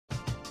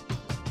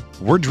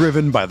We're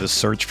driven by the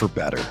search for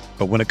better.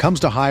 But when it comes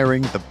to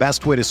hiring, the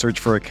best way to search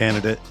for a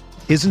candidate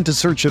isn't to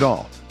search at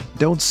all.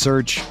 Don't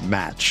search,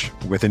 match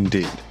with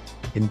Indeed.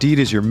 Indeed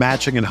is your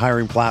matching and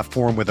hiring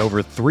platform with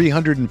over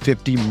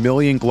 350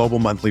 million global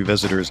monthly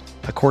visitors,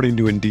 according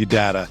to Indeed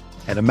data,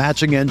 and a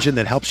matching engine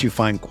that helps you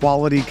find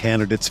quality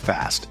candidates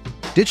fast.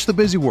 Ditch the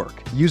busy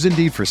work. Use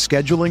Indeed for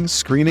scheduling,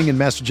 screening, and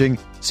messaging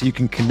so you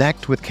can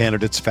connect with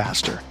candidates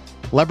faster.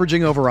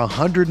 Leveraging over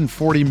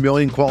 140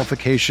 million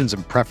qualifications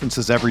and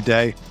preferences every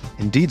day,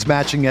 Indeed's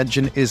matching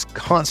engine is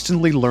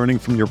constantly learning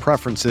from your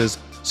preferences,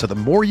 so the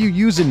more you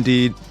use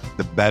Indeed,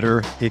 the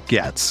better it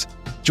gets.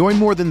 Join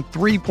more than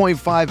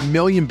 3.5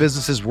 million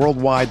businesses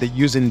worldwide that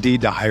use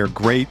Indeed to hire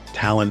great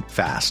talent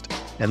fast.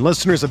 And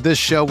listeners of this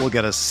show will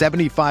get a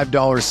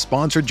 $75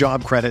 sponsored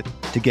job credit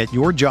to get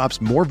your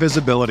jobs more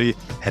visibility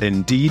at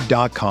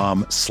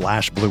Indeed.com/Blue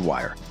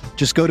Wire.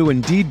 Just go to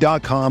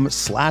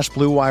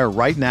Indeed.com/Blue Wire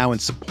right now and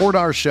support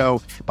our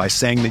show by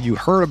saying that you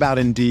heard about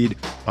Indeed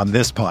on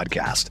this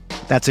podcast.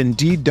 That's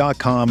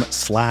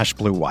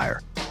Indeed.com/Blue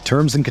Wire.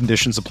 Terms and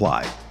conditions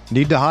apply.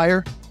 Need to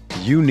hire?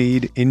 You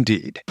need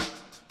Indeed.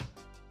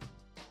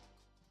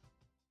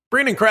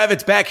 Brandon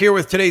Kravitz back here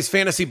with today's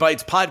Fantasy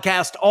Bites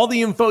podcast. All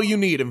the info you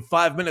need in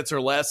 5 minutes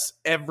or less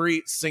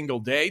every single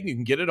day. You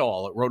can get it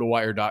all at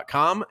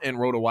rotowire.com and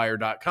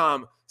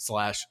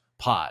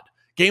rotowire.com/pod.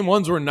 Game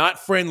ones were not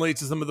friendly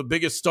to some of the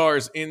biggest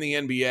stars in the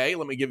NBA.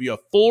 Let me give you a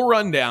full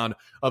rundown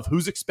of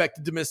who's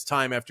expected to miss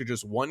time after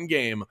just one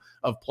game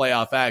of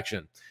playoff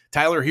action.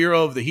 Tyler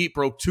Hero of the Heat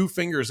broke 2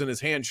 fingers in his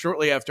hand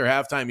shortly after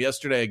halftime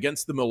yesterday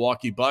against the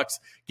Milwaukee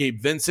Bucks.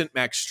 Gabe Vincent,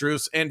 Max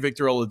Strus, and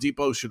Victor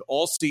Oladipo should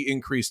all see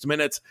increased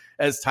minutes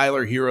as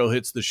Tyler Hero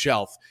hits the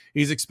shelf.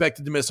 He's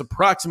expected to miss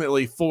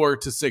approximately 4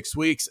 to 6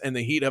 weeks, and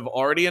the Heat have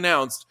already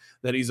announced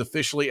that he's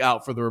officially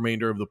out for the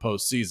remainder of the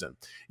postseason.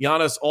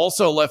 Giannis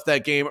also left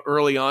that game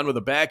early on with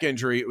a back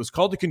injury. It was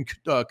called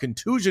a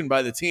contusion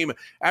by the team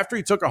after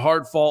he took a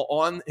hard fall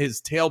on his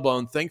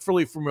tailbone.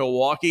 Thankfully for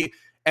Milwaukee,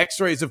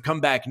 X-rays have come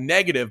back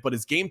negative, but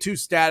his Game 2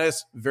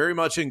 status very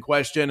much in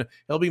question.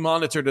 He'll be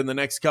monitored in the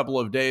next couple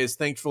of days.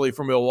 Thankfully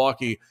for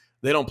Milwaukee,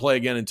 they don't play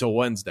again until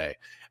Wednesday.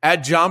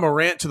 Add Ja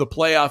Morant to the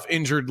playoff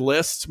injured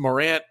list.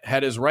 Morant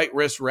had his right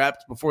wrist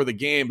wrapped before the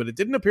game, but it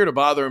didn't appear to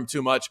bother him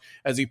too much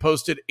as he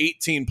posted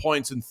 18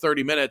 points in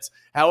 30 minutes.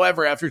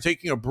 However, after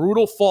taking a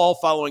brutal fall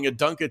following a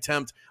dunk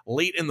attempt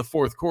late in the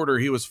fourth quarter,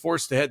 he was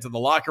forced to head to the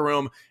locker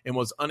room and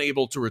was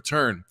unable to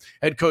return.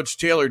 Head coach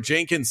Taylor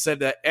Jenkins said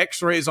that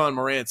X-rays on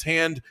Morant's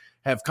hand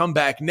have come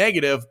back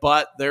negative,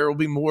 but there will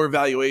be more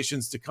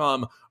evaluations to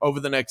come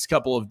over the next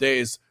couple of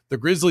days. The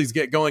Grizzlies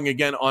get going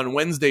again on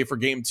Wednesday for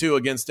Game 2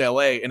 against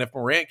LA, and if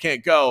Morant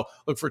can't go,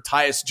 look for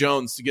Tyus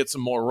Jones to get some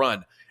more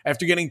run.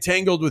 After getting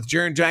tangled with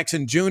Jaren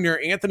Jackson Jr.,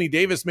 Anthony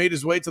Davis made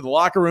his way to the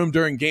locker room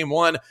during Game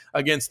 1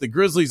 against the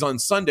Grizzlies on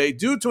Sunday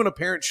due to an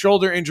apparent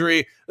shoulder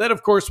injury that,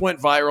 of course, went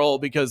viral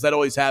because that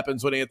always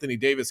happens when Anthony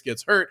Davis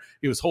gets hurt.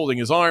 He was holding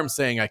his arm,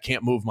 saying, "I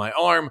can't move my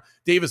arm."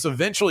 Davis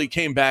eventually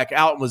came back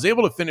out and was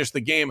able to finish the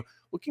game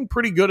looking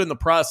pretty good in the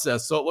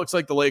process, so it looks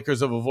like the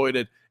Lakers have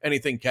avoided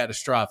anything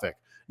catastrophic.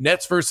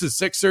 Nets versus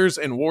Sixers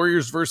and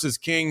Warriors versus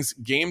Kings,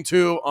 Game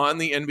 2 on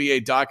the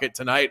NBA docket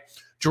tonight.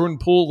 Jordan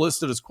Poole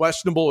listed as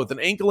questionable with an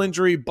ankle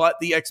injury, but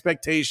the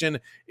expectation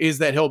is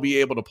that he'll be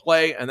able to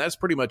play, and that's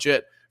pretty much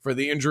it for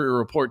the injury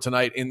report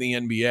tonight in the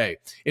NBA.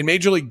 In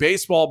Major League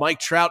Baseball, Mike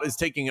Trout is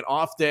taking an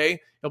off day.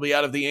 He'll be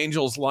out of the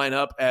Angels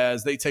lineup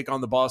as they take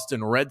on the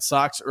Boston Red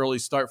Sox. Early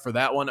start for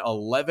that one,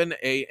 11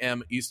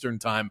 a.m. Eastern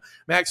time.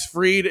 Max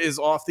Fried is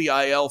off the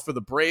IL for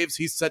the Braves.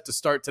 He's set to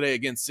start today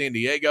against San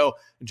Diego.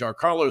 And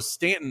Giancarlo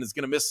Stanton is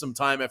going to miss some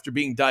time after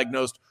being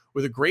diagnosed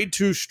with a grade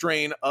 2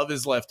 strain of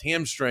his left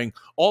hamstring.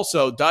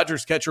 Also,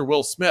 Dodgers catcher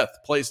Will Smith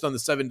placed on the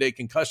 7-day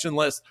concussion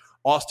list.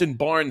 Austin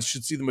Barnes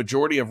should see the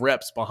majority of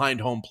reps behind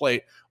home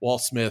plate while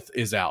Smith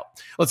is out.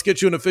 Let's get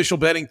you an official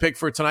betting pick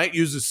for tonight.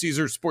 Use the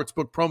Caesars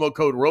Sportsbook promo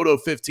code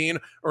ROTO15.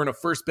 Earn a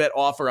first bet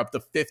offer up to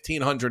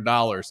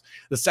 $1,500.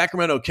 The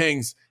Sacramento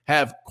Kings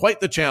have quite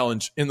the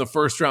challenge in the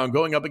first round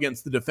going up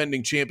against the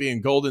defending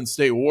champion Golden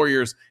State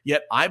Warriors,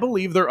 yet I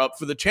believe they're up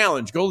for the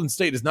challenge. Golden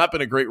State has not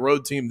been a great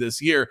road team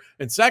this year,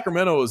 and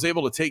Sacramento was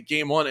able to take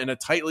Game 1 in a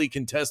tightly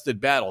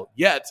contested battle.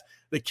 Yet,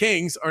 the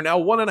Kings are now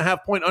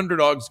 1.5-point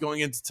underdogs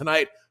going into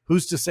tonight.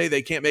 Who's to say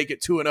they can't make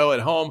it 2-0 at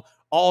home?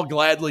 I'll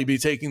gladly be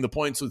taking the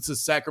points with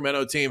this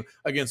Sacramento team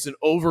against an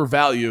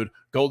overvalued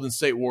Golden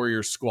State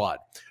Warriors squad.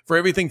 For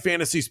everything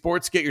fantasy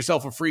sports, get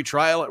yourself a free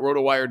trial at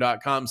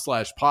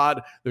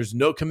rotowire.com/pod. There's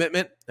no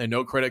commitment and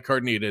no credit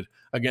card needed.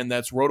 Again,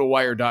 that's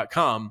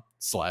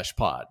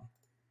rotowire.com/pod.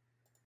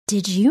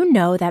 Did you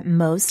know that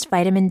most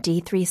vitamin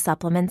D3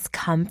 supplements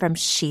come from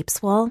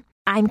sheep's wool?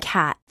 I'm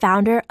Kat,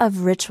 founder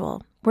of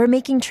Ritual. We're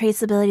making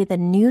traceability the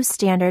new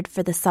standard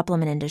for the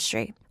supplement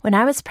industry. When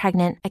I was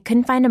pregnant, I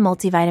couldn't find a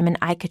multivitamin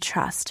I could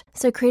trust,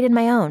 so I created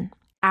my own.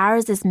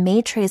 Ours is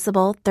made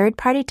traceable,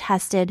 third-party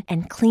tested,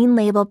 and clean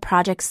label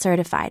project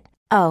certified.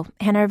 Oh,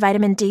 and our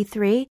vitamin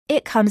D3?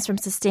 It comes from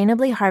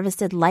sustainably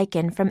harvested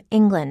lichen from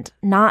England,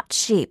 not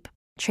sheep.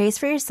 Trace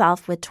for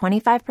yourself with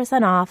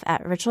 25% off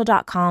at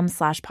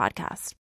ritual.com/podcast.